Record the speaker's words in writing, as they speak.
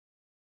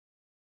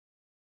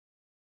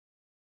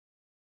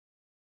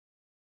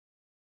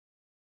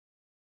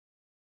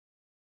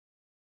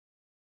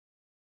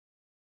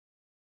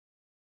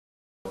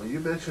You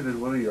mentioned in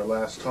one of your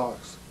last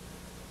talks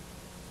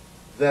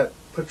that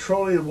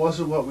petroleum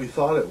wasn't what we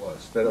thought it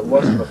was, that it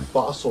wasn't a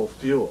fossil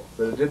fuel,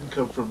 that it didn't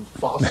come from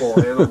fossil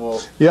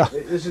animal. Yeah.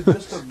 Is it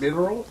just a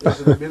mineral?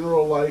 Is it a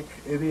mineral like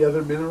any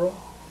other mineral?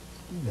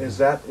 Is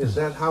that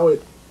how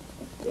it,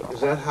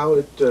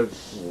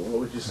 what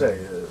would you say?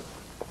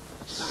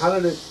 How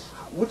did it,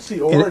 what's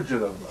the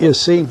origin of You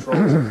see,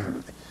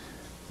 petroleum?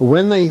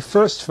 when they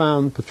first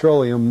found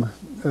petroleum,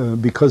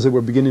 because they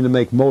were beginning to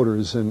make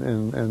motors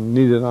and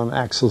needed on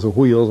axles of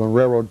wheels on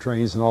railroad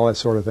trains and all that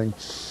sort of thing,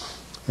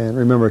 and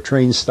remember,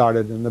 trains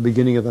started in the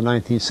beginning of the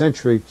 19th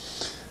century,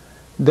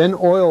 then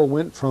oil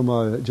went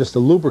from just a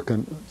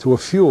lubricant to a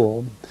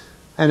fuel,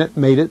 and it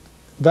made it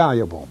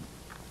valuable.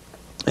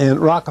 And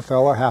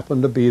Rockefeller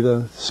happened to be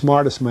the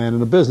smartest man in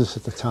the business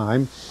at the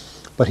time,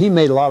 but he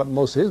made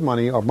most of his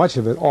money, or much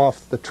of it,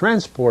 off the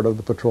transport of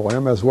the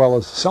petroleum as well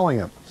as selling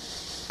it.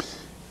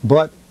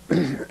 But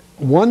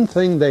one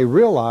thing they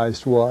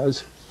realized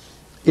was,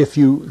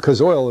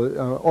 because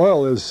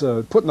oil is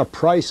putting a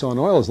price on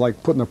oil is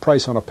like putting a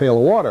price on a pail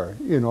of water.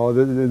 You know,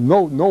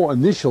 no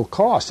initial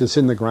cost. It's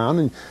in the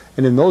ground,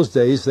 and in those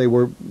days they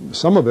were,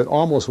 some of it,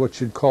 almost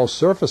what you'd call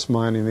surface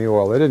mining the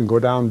oil. They didn't go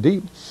down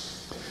deep.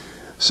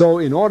 So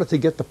in order to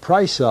get the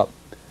price up,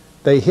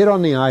 they hit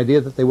on the idea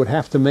that they would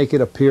have to make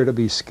it appear to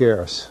be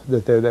scarce.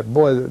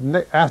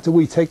 That after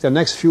we take the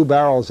next few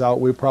barrels out,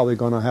 we're probably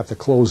going to have to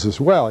close as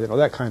well. You know,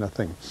 that kind of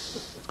thing.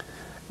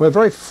 Well, a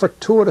very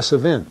fortuitous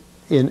event.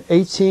 In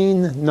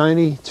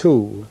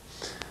 1892,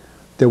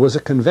 there was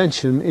a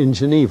convention in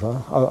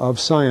Geneva of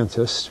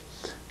scientists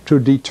to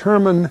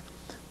determine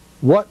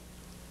what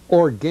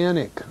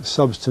organic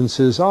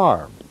substances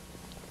are.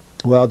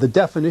 Well, the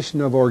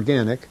definition of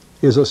organic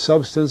is a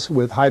substance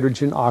with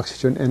hydrogen,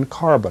 oxygen, and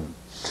carbon.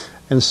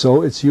 And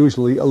so it's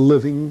usually a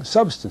living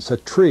substance, a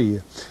tree.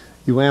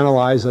 You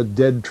analyze a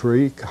dead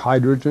tree,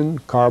 hydrogen,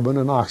 carbon,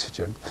 and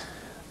oxygen,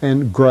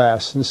 and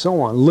grass, and so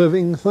on,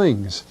 living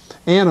things.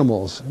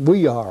 Animals,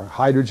 we are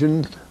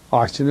hydrogen,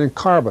 oxygen, and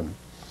carbon.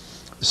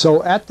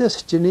 So at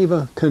this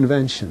Geneva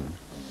Convention,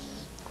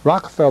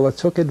 Rockefeller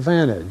took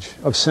advantage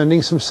of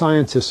sending some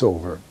scientists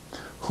over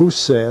who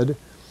said,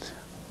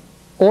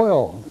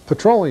 oil,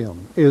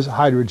 petroleum, is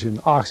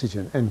hydrogen,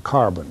 oxygen, and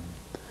carbon.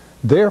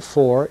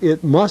 Therefore,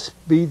 it must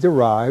be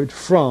derived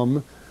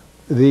from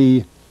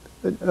the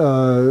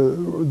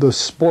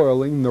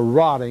spoiling, the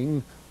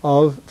rotting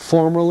of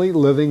formerly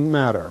living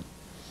matter.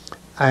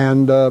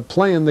 And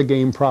playing the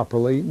game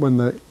properly, when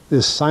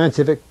this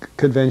scientific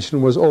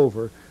convention was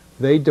over,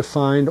 they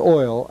defined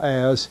oil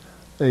as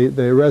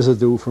the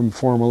residue from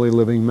formerly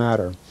living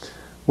matter.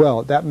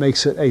 Well, that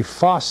makes it a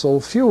fossil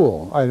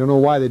fuel. I don't know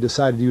why they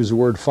decided to use the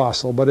word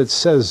fossil, but it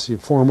says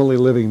formerly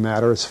living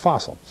matter, it's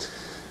fossil.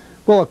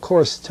 Well, of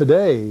course,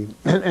 today,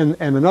 and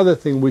another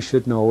thing we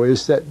should know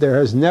is that there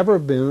has never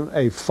been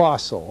a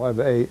fossil,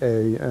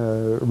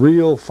 a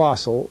real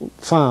fossil,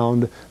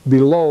 found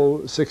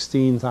below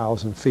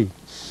 16,000 feet.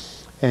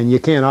 And you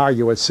can't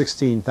argue at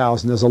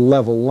 16,000 there's a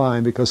level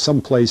line, because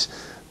someplace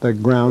the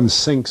ground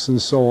sinks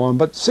and so on.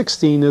 But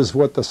 16 is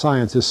what the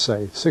scientists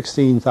say,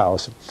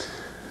 16,000.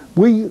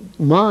 We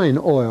mine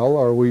oil,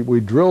 or we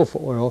drill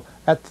for oil,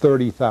 at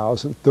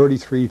 30,000,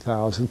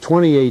 33,000,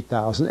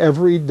 28,000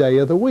 every day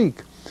of the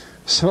week.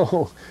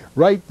 So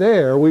right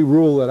there we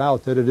rule it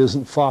out that it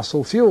isn't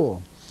fossil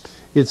fuel.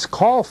 It's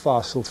called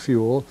fossil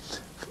fuel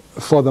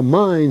for the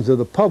minds of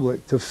the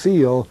public to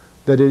feel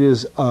that it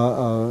is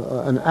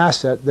an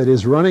asset that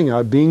is running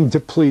out, being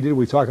depleted.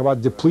 We talk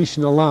about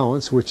depletion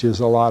allowance, which is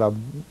a lot of,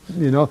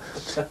 you know.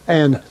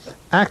 And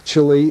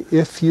actually,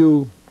 if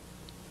you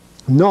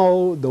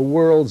know the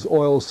world's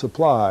oil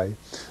supply,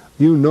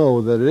 you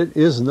know that it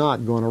is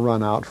not going to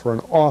run out for an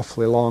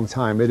awfully long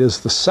time. It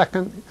is the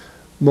second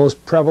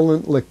most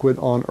prevalent liquid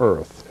on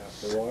Earth.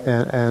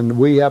 And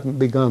we haven't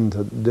begun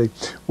to dig.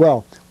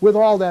 Well, with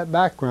all that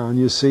background,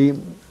 you see,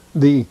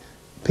 the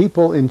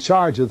people in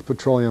charge of the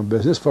petroleum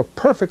business, for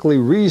perfectly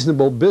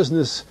reasonable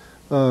business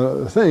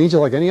things,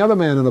 like any other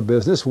man in a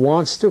business,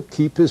 wants to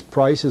keep his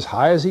price as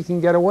high as he can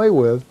get away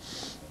with.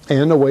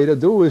 And the way to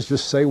do is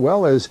just say,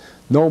 well, there's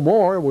no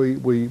more.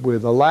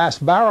 The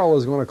last barrel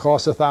is going to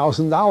cost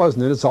 $1,000,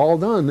 and then it's all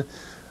done.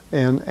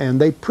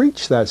 And they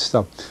preach that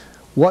stuff.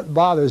 What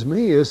bothers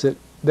me is that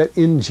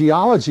in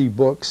geology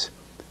books,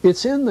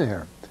 it's in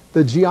there.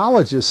 The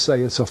geologists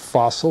say it's a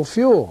fossil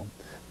fuel.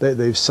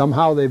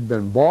 Somehow they've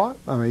been bought.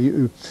 I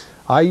mean,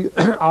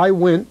 I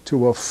went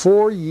to a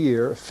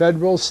 4-year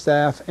federal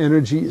staff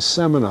energy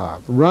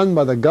seminar run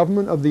by the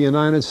government of the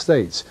United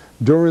States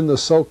during the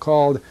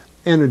so-called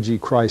energy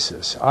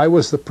crisis. I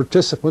was the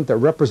participant that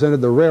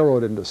represented the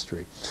railroad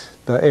industry.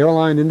 The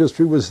airline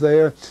industry was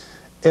there.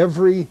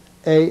 Every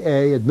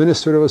AA,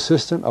 administrative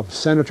assistant of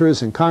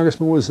senators and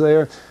congressmen, was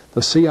there.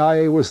 The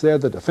CIA was there,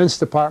 the Defense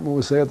Department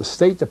was there, the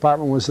State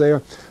Department was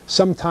there.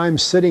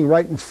 Sometimes sitting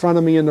right in front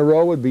of me in the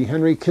row would be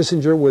Henry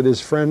Kissinger with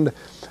his friend,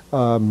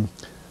 the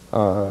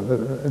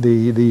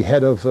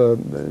head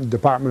of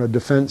Department of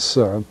Defense,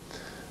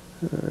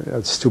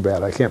 It's too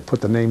bad I can't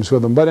put the names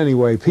with them. But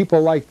anyway,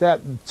 people like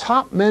that,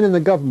 top men in the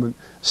government,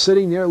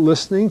 sitting there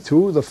listening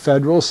to the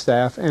Federal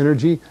Staff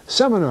Energy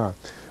Seminar.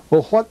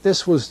 Well, what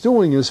this was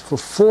doing is for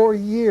 4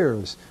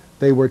 years,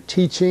 they were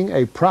teaching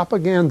a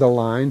propaganda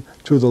line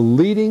to the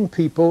leading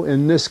people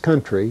in this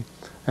country,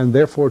 and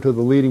therefore to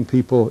the leading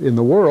people in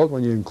the world,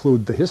 when you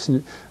include the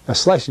Kissinger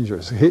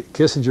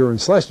and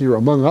Schlesinger,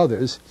 among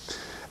others.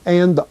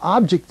 And the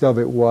object of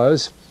it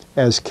was,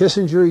 as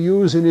Kissinger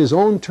used in his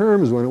own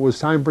terms when it was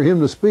time for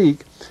him to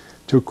speak,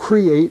 to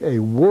create a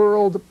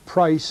world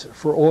price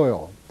for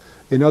oil.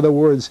 In other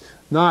words,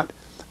 not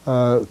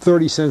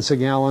 30 cents a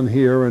gallon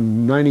here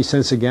and 90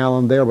 cents a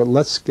gallon there, but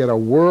let's get a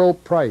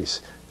world price.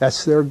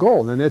 That's their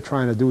goal, and they're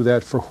trying to do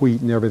that for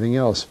wheat and everything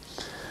else.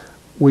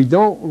 We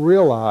don't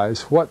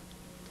realize what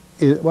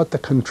the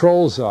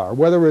controls are,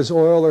 whether it's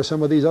oil or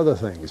some of these other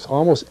things.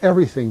 Almost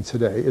everything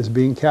today is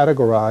being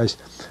categorized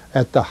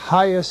at the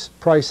highest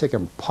price they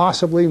can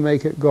possibly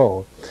make it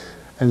go.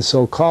 And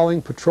so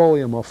calling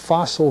petroleum a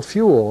fossil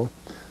fuel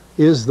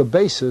is the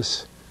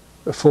basis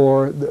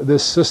for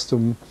this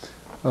system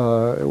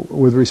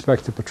with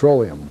respect to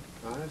petroleum.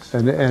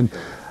 And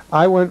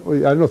I don't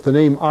know if the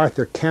name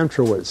Arthur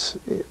Kantrowitz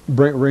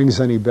rings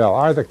any bell.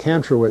 Arthur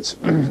Kantrowitz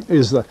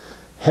is the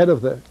head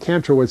of the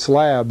Kantrowitz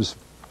Labs,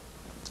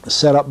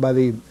 set up by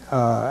the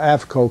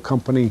AFCO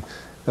company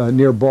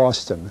near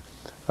Boston,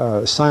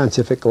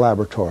 scientific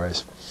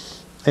laboratories,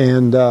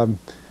 and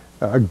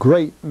a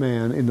great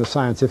man in the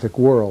scientific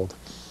world.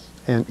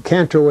 And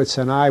Kantrowitz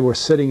and I were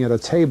sitting at a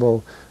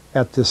table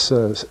at this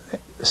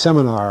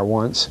seminar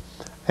once,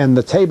 and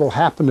the table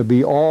happened to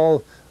be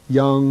all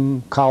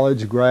young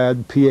college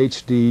grad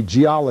PhD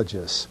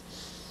geologists.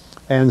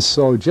 And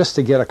so just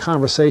to get a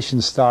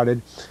conversation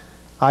started,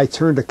 I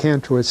turned to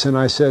Kantrowitz and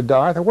I said,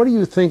 Arthur, what do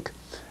you think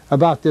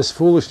about this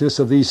foolishness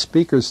of these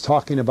speakers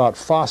talking about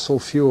fossil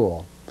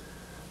fuel?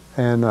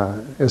 And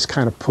it was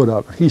kind of put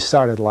up. He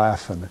started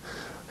laughing.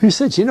 He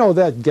said, you know,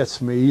 that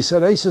gets me. He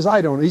says,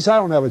 I don't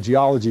have a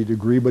geology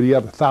degree, but he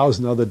had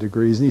 1,000 other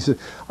degrees. And he said,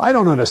 I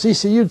don't understand. He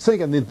said, you'd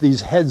think that these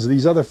heads,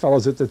 these other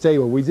fellows at the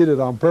table, we did it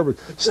on purpose,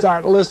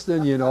 start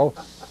listening, you know.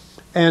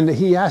 And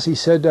he asked, he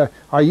said,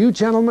 are you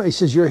gentlemen, he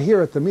says, you're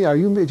here at the meeting, are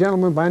you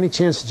gentlemen by any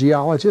chance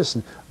geologists?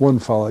 And one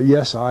fellow,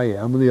 yes, I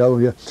am. And the other,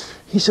 yeah.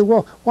 He said,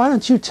 well, why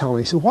don't you tell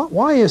me? He said,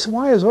 why is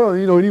oil,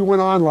 you know, and he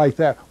went on like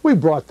that. We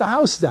brought the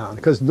house down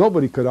because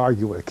nobody could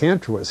argue with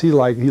Kantrowitz. He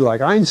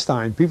like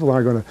Einstein. People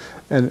aren't going to,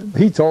 and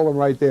he told him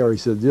right there, he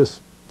said, just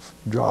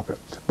drop it.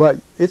 But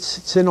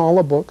it's in all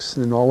the books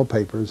and in all the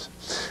papers.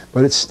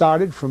 But it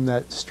started from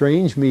that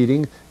strange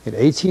meeting in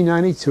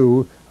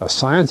 1892, a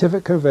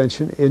scientific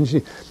convention.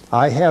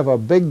 I have a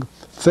big,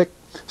 thick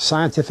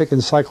scientific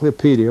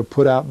encyclopedia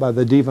put out by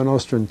the Divan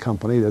Ostrand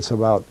Company that's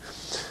about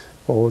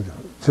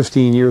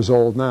 15 years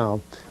old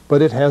now,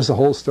 but it has the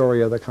whole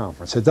story of the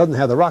conference. It doesn't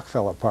have the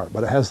Rockefeller part,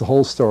 but it has the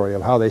whole story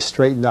of how they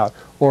straightened out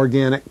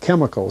organic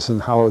chemicals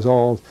and how it was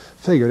all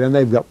figured, and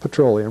they've got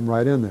petroleum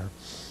right in there.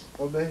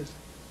 Amazing.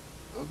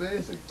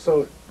 Amazing.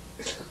 So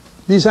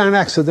these aren't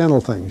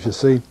accidental things, you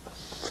see.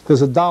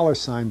 There's a dollar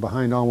sign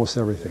behind almost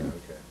everything. Yeah,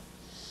 okay.